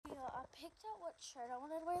what shirt I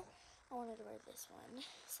wanted to wear. I wanted to wear this one.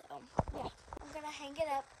 So, yeah. I'm going to hang it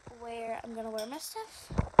up where I'm going to wear my stuff.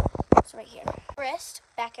 It's right here. Wrist,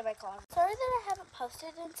 back in my closet. Sorry that I haven't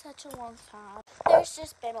posted in such a long time. There's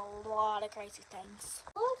just been a lot of crazy things.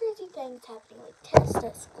 A lot of crazy things happening, like tests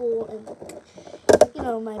at school and, you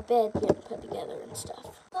know, my bed getting put together and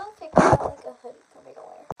stuff. So I figured out like a hoodie for me to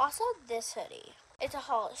wear. Also, this hoodie. It's a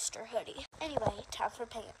Hollister hoodie. Anyway, time for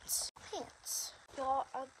pants. Pants. Y'all,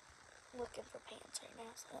 I'm looking for pants right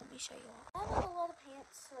now, so let me show you all. I have a lot of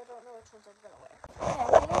pants, so I don't know which ones I'm gonna wear. Okay, I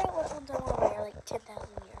figured out which ones I want to wear like 10,000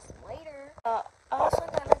 years later. I also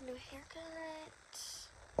got a new haircut.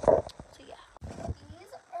 So yeah.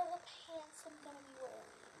 These are the pants I'm gonna be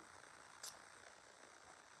wearing.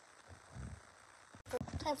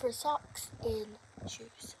 Time for socks and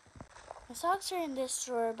shoes. My socks are in this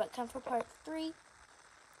drawer, but come for part 3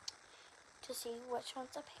 to see which ones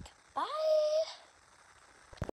I pick. Bye!